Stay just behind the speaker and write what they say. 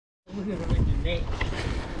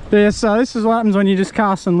Yeah, so this is what happens when you just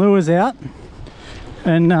casting lures out,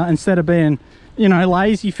 and instead of being, you know,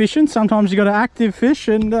 lazy fishing, sometimes you got to active fish,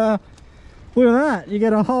 and look at that, you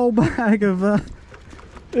get a whole bag of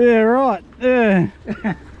yeah, right, yeah.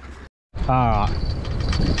 All right.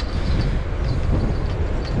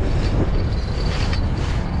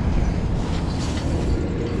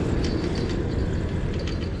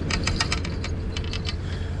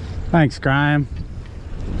 Thanks, Graham.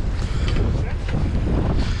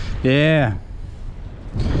 Yeah,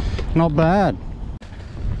 not bad.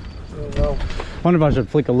 Well, Wonder if I should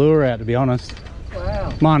flick a lure out, to be honest.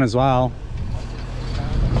 wow. Might as well.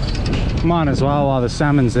 Might as well while the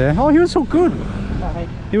salmon's there. Oh, he was hooked good.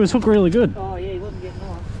 He was hooked really good. Oh yeah, he wasn't getting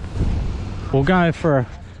off. We'll go for a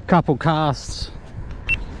couple casts.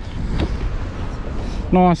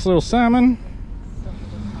 Nice little salmon.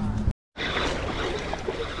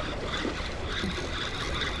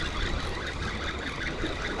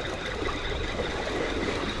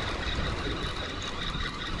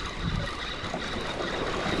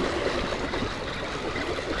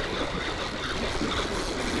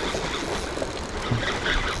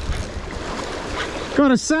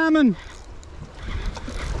 Got a salmon.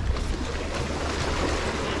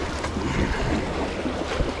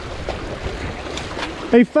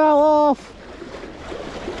 He fell off.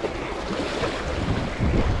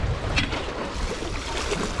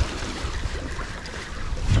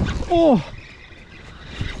 Oh.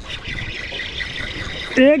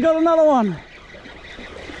 Yeah, got another one.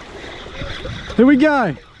 Here we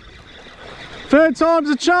go. Third time's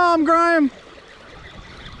a charm, Graham.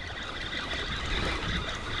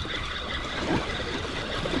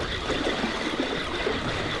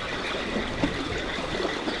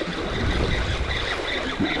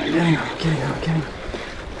 Getting on, getting on, getting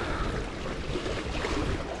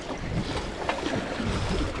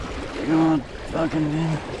on. God fucking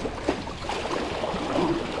damn.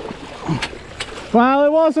 Well,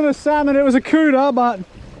 it wasn't a salmon, it was a cuda, but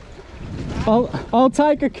I'll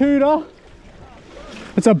take a cuda.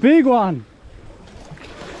 It's a big one.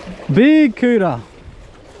 Big cuda.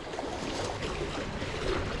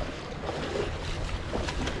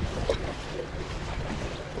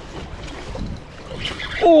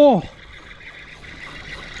 Oh!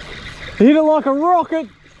 Hit it like a rocket.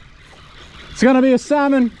 It's gonna be a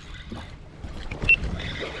salmon.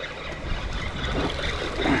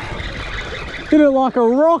 Hit it like a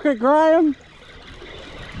rocket, Graham.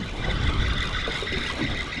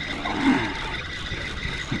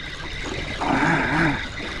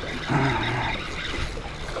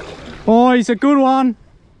 Oh, he's a good one.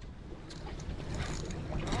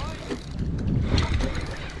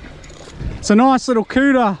 It's a nice little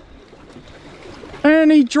cuda.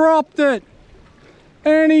 And he dropped it.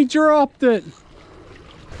 And he dropped it.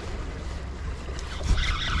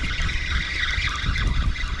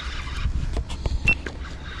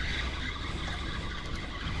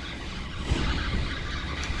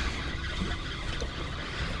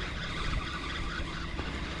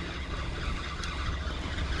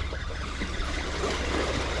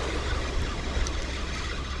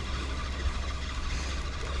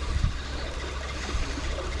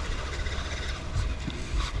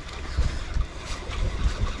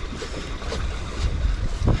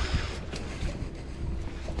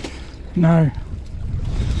 No.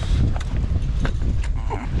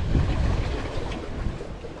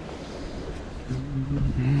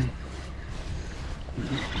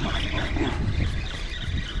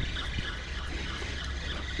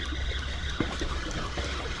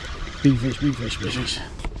 Big fish, big fish, big fish.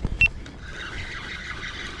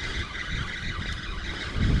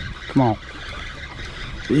 Come on.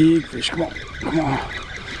 Big fish, come on, come on.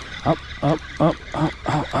 Up, up, up, up, up,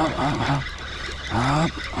 up, up, up.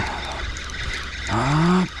 Up.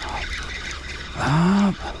 Up.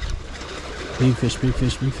 Up. Big fish, big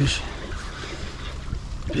fish, big fish.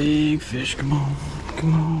 Big fish, come on.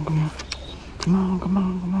 Come on, come on. Come on, come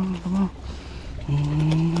on, come on, come on.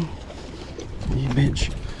 You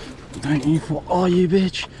bitch. Don't you fall. Oh, you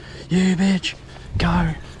bitch. You bitch.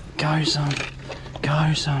 Go. Go, son.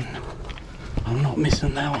 Go, son. I'm not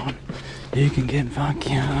missing that one. You can get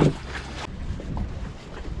fucking.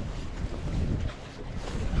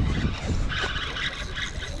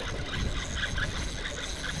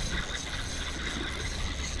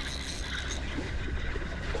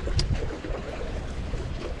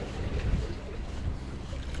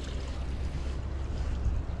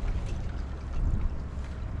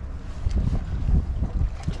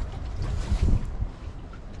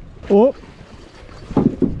 Oh.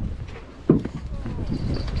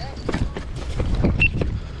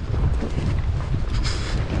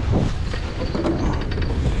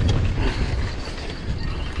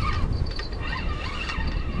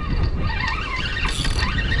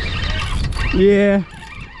 Yeah.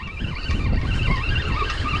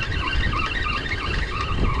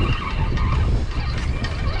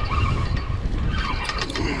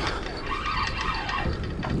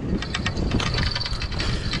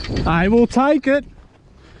 I will take it.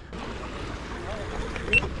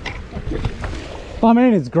 I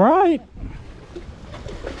mean, it's great.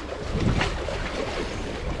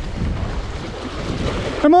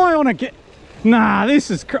 Am I on a get? Nah,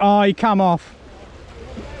 this is. Oh, you come off.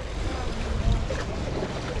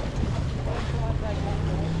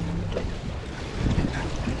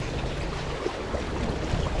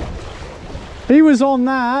 He was on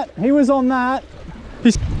that. He was on that.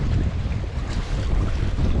 He's.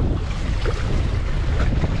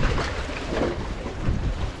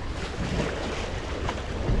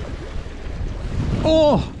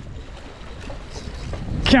 Oh!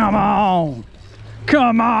 Come on!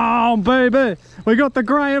 Come on, baby! We got the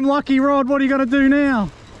Graham lucky rod. What are you going to do now?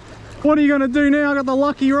 What are you going to do now? I got the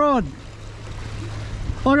lucky rod.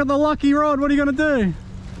 I got the lucky rod. What are you going to do?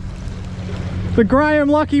 The Graham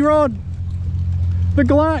lucky rod. The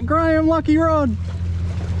Graham lucky rod.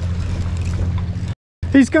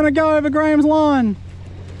 He's going to go over Graham's line.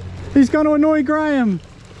 He's going to annoy Graham.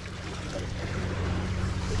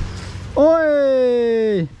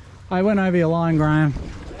 Oi! I went over your line, Graham.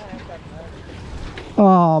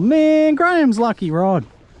 Oh man, Graham's lucky rod.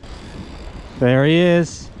 There he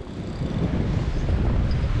is.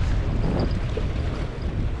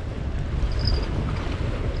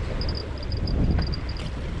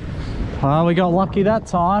 Well, we got lucky that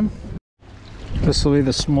time. This will be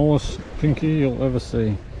the smallest pinky you'll ever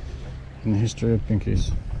see in the history of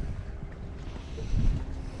pinkies.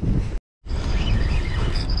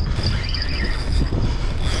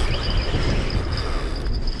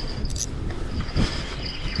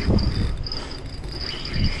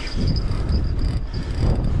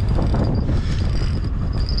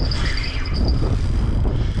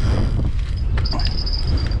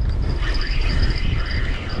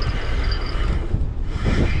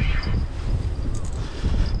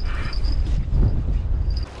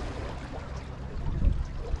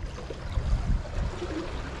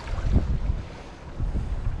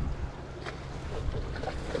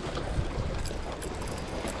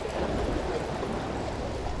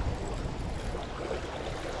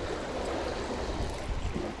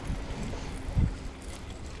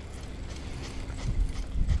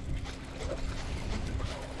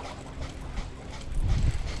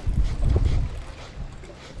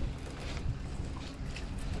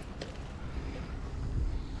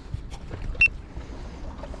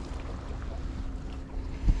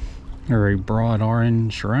 Very bright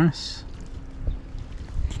orange wrasse.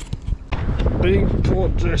 Big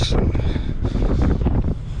Port Jackson.